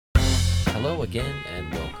Hello again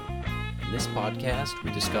and welcome. In this podcast,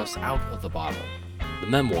 we discuss Out of the Bottle, the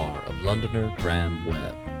memoir of Londoner Graham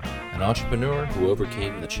Webb, an entrepreneur who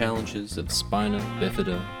overcame the challenges of spina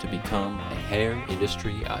bifida to become a hair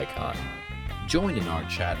industry icon. Join in our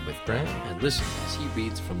chat with Graham and listen as he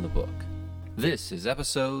reads from the book. This is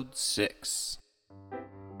episode 6.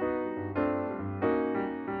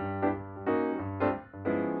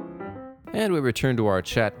 And we return to our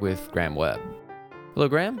chat with Graham Webb. Hello,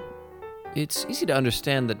 Graham. It's easy to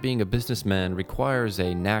understand that being a businessman requires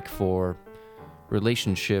a knack for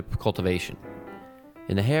relationship cultivation.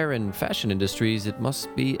 In the hair and fashion industries, it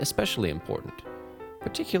must be especially important,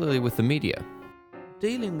 particularly with the media.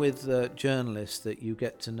 Dealing with journalists that you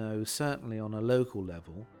get to know, certainly on a local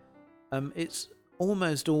level, it's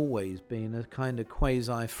almost always been a kind of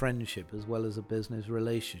quasi-friendship as well as a business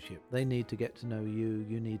relationship. They need to get to know you,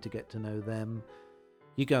 you need to get to know them.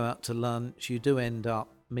 You go out to lunch, you do end up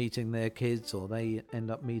meeting their kids or they end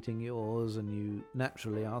up meeting yours, and you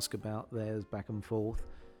naturally ask about theirs back and forth.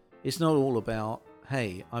 It's not all about,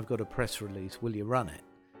 hey, I've got a press release, will you run it?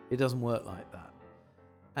 It doesn't work like that.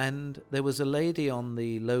 And there was a lady on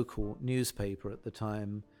the local newspaper at the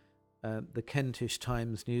time, the Kentish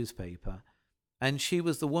Times newspaper, and she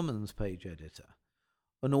was the woman's page editor.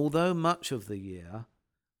 And although much of the year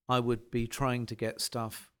I would be trying to get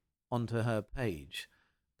stuff onto her page,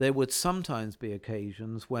 there would sometimes be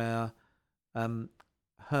occasions where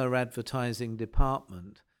her advertising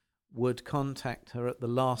department would contact her at the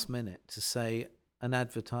last minute to say an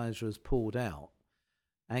advertiser has pulled out,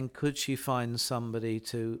 and could she find somebody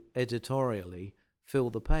to editorially fill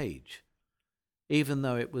the page, even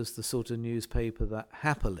though it was the sort of newspaper that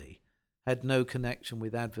happily had no connection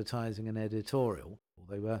with advertising and editorial.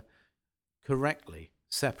 They were correctly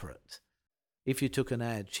separate. If you took an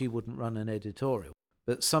ad, she wouldn't run an editorial.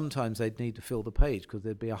 But sometimes they'd need to fill the page because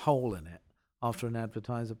there'd be a hole in it after an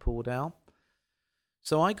advertiser pulled out.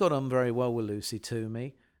 So I got on very well with Lucy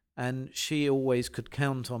Toomey, and she always could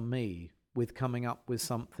count on me with coming up with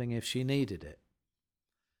something if she needed it.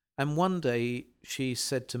 And one day she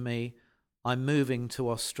said to me, I'm moving to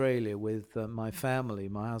Australia with my family.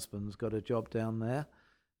 My husband's got a job down there.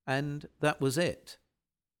 And that was it.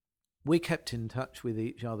 We kept in touch with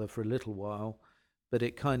each other for a little while, but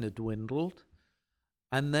it kind of dwindled.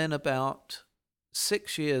 And then about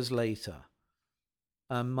 6 years later,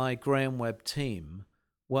 my Graham Webb team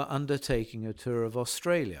were undertaking a tour of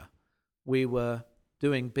Australia. We were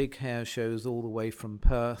doing big hair shows all the way from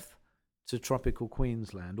Perth to tropical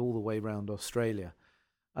Queensland, all the way around Australia.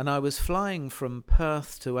 And I was flying from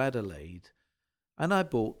Perth to Adelaide, and I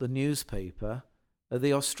bought the newspaper,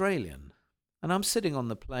 The Australian. And I'm sitting on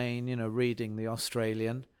the plane, reading The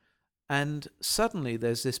Australian, and suddenly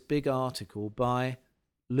there's this big article by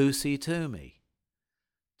Lucy Toomey,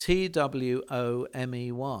 Twomey.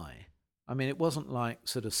 I mean, it wasn't like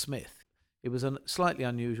sort of Smith. It was a slightly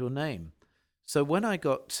unusual name. So when I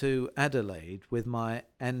got to Adelaide with my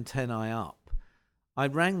antennae up, I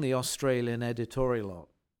rang the Australian editorial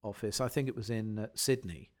office, I think it was in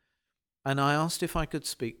Sydney, and I asked if I could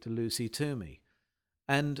speak to Lucy Toomey.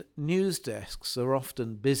 And news desks are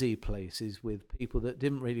often busy places with people that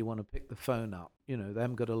didn't really want to pick the phone up. They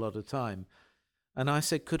haven't got a lot of time. And I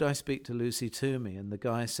said, could I speak to Lucy Toomey? And the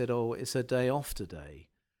guy said, oh, it's her day off today.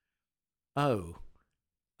 Oh,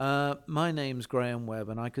 my name's Graham Webb,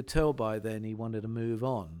 and I could tell by then he wanted to move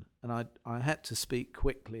on. And I had to speak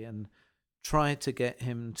quickly and try to get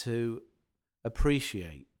him to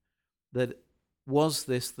appreciate that was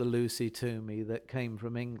this the Lucy Toomey that came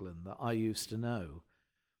from England that I used to know.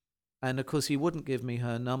 And of course he wouldn't give me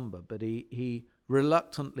her number, but he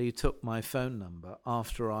reluctantly took my phone number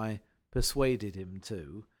after I persuaded him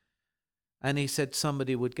to, and he said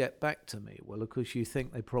somebody would get back to me. Well, of course you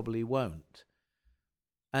think they probably won't.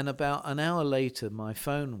 And about an hour later my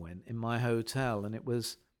phone went in my hotel, and it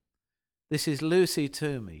was, this is Lucy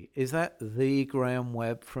Toomey. Is that the Graham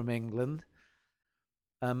Webb from England?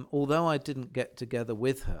 Although I didn't get together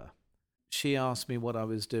with her, she asked me what I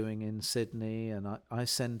was doing in Sydney, and I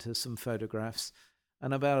sent her some photographs.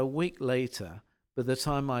 And about a week later, by the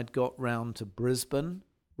time I'd got round to Brisbane,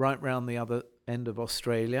 right round the other end of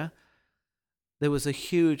Australia, there was a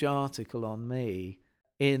huge article on me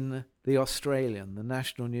in The Australian, the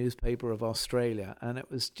national newspaper of Australia. And it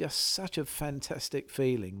was just such a fantastic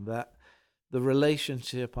feeling that the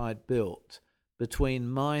relationship I'd built between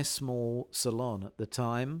my small salon at the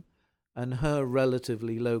time and her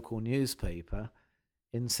relatively local newspaper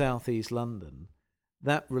in southeast London,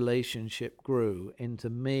 that relationship grew into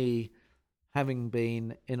me having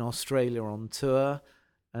been in Australia on tour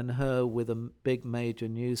and her with a big major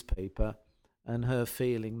newspaper and her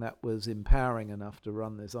feeling that was empowering enough to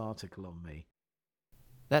run this article on me.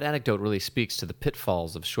 That anecdote really speaks to the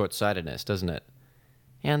pitfalls of short-sightedness, doesn't it?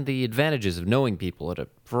 And the advantages of knowing people at a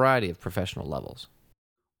variety of professional levels.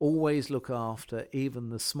 Always look after even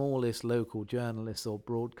the smallest local journalists or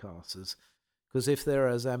broadcasters, because if they're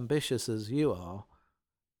as ambitious as you are,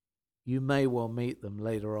 you may well meet them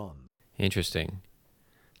later on. Interesting.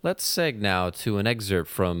 Let's seg now to an excerpt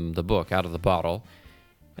from the book, Out of the Bottle,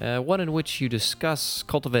 one in which you discuss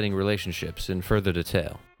cultivating relationships in further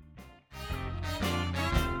detail.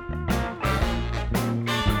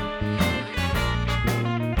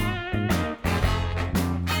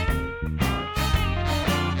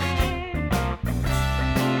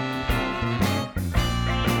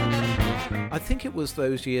 I think it was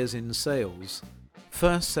those years in sales,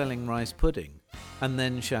 first selling rice pudding and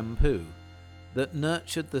then shampoo, that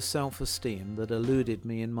nurtured the self-esteem that eluded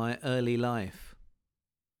me in my early life.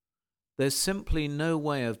 There's simply no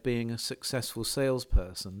way of being a successful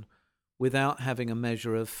salesperson without having a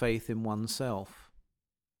measure of faith in oneself.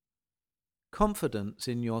 Confidence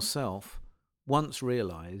in yourself, once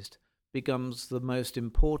realized, becomes the most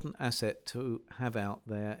important asset to have out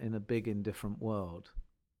there in a big indifferent world.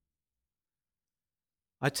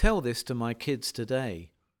 I tell this to my kids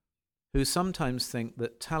today, who sometimes think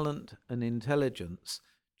that talent and intelligence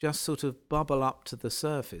just sort of bubble up to the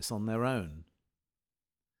surface on their own.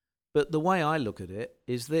 But the way I look at it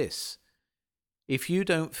is this: if you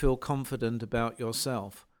don't feel confident about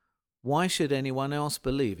yourself, why should anyone else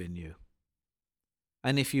believe in you?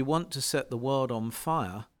 And if you want to set the world on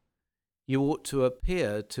fire, you ought to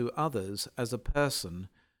appear to others as a person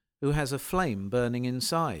who has a flame burning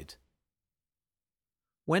inside.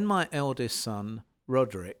 When my eldest son,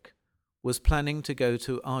 Roderick, was planning to go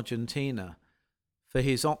to Argentina for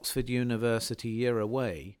his Oxford University year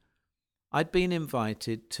away, I'd been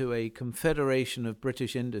invited to a Confederation of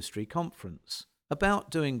British Industry conference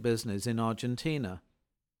about doing business in Argentina.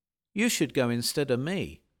 "You should go instead of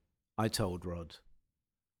me," I told Rod,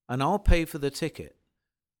 "and I'll pay for the ticket,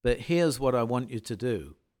 but here's what I want you to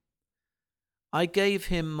do." I gave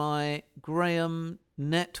him my Graham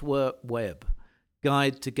Network Web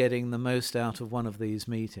guide to getting the most out of one of these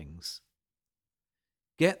meetings.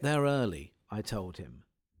 "Get there early," I told him,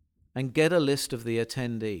 "and get a list of the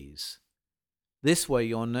attendees. This way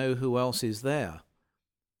you'll know who else is there,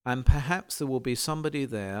 and perhaps there will be somebody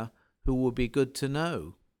there who will be good to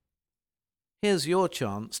know. Here's your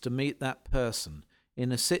chance to meet that person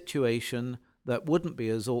in a situation that wouldn't be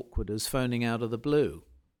as awkward as phoning out of the blue.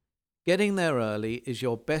 Getting there early is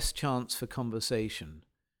your best chance for conversation.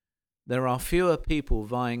 There are fewer people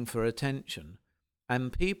vying for attention,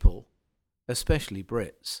 and people, especially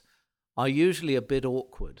Brits, are usually a bit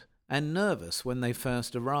awkward and nervous when they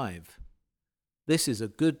first arrive. This is a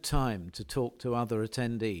good time to talk to other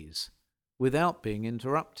attendees without being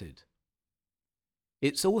interrupted.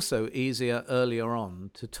 It's also easier earlier on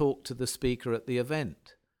to talk to the speaker at the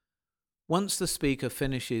event. Once the speaker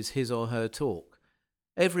finishes his or her talk,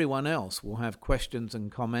 everyone else will have questions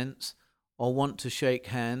and comments or want to shake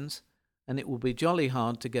hands, and it will be jolly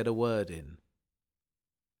hard to get a word in.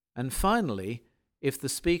 And finally, if the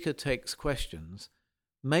speaker takes questions,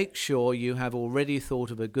 make sure you have already thought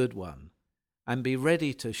of a good one, and be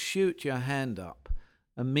ready to shoot your hand up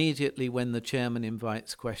immediately when the chairman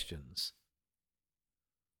invites questions.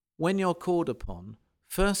 When you're called upon,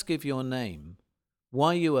 first give your name,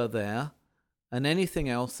 why you are there, and anything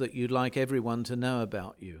else that you'd like everyone to know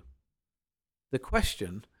about you. The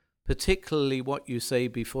question, particularly what you say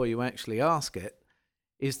before you actually ask it,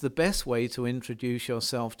 is the best way to introduce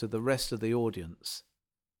yourself to the rest of the audience.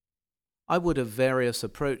 I would have various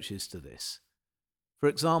approaches to this. For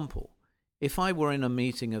example, if I were in a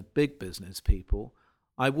meeting of big business people,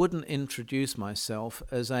 I wouldn't introduce myself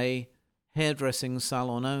as a hairdressing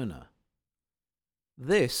salon owner.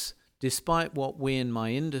 This, despite what we in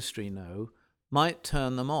my industry know, might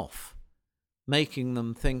turn them off, making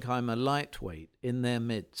them think I'm a lightweight in their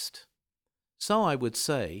midst. So I would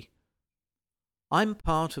say, I'm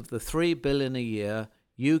part of the $3 billion a year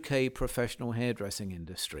UK professional hairdressing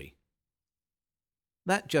industry.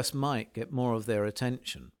 That just might get more of their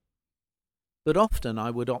attention. But often I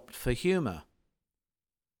would opt for humour.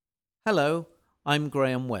 Hello, I'm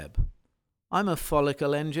Graham Webb. I'm a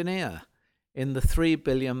follicle engineer in the £3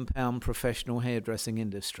 billion professional hairdressing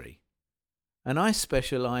industry, and I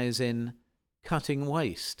specialise in cutting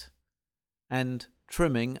waste and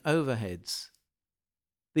trimming overheads.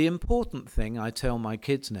 The important thing I tell my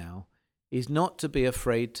kids now is not to be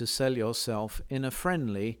afraid to sell yourself in a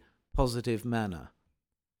friendly, positive manner.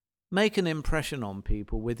 Make an impression on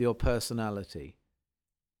people with your personality.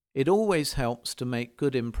 It always helps to make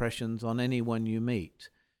good impressions on anyone you meet,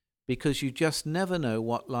 because you just never know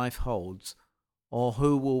what life holds or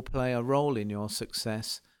who will play a role in your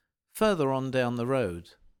success further on down the road.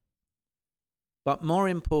 But more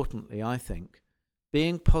importantly, I think,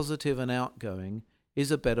 being positive and outgoing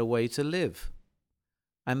is a better way to live.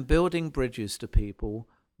 And building bridges to people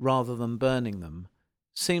rather than burning them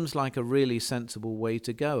seems like a really sensible way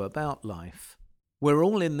to go about life. We're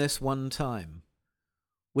all in this one time,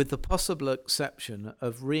 with the possible exception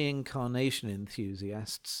of reincarnation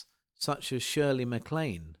enthusiasts such as Shirley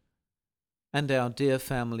MacLaine and our dear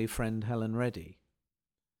family friend Helen Reddy.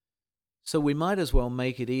 So we might as well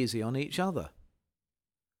make it easy on each other.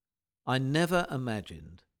 I never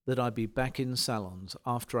imagined that I'd be back in salons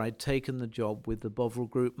after I'd taken the job with the Bovril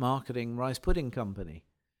Group Marketing Rice Pudding Company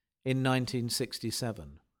in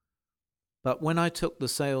 1967. But when I took the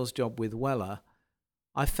sales job with Weller,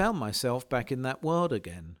 I found myself back in that world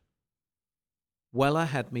again. Weller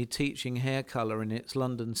had me teaching hair colour in its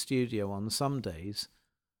London studio on some days,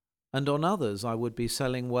 and on others I would be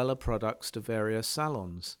selling Weller products to various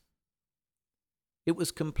salons. It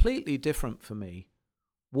was completely different for me,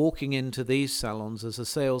 walking into these salons as a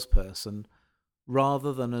salesperson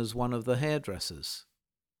rather than as one of the hairdressers.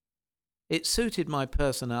 It suited my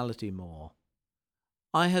personality more.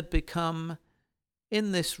 I had become,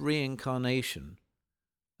 in this reincarnation,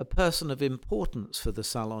 a person of importance for the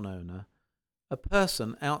salon owner, a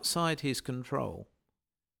person outside his control.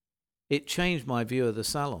 It changed my view of the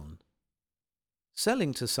salon.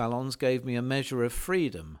 Selling to salons gave me a measure of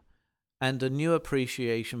freedom and a new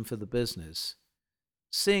appreciation for the business,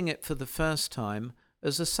 seeing it for the first time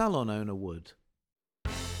as a salon owner would.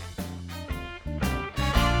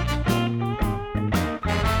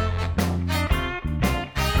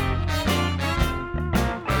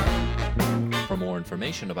 For more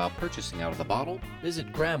information about purchasing Out of the Bottle,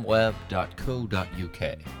 visit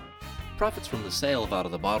grahamweb.co.uk. Profits from the sale of Out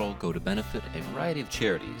of the Bottle go to benefit a variety of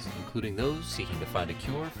charities, including those seeking to find a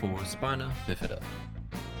cure for spina bifida.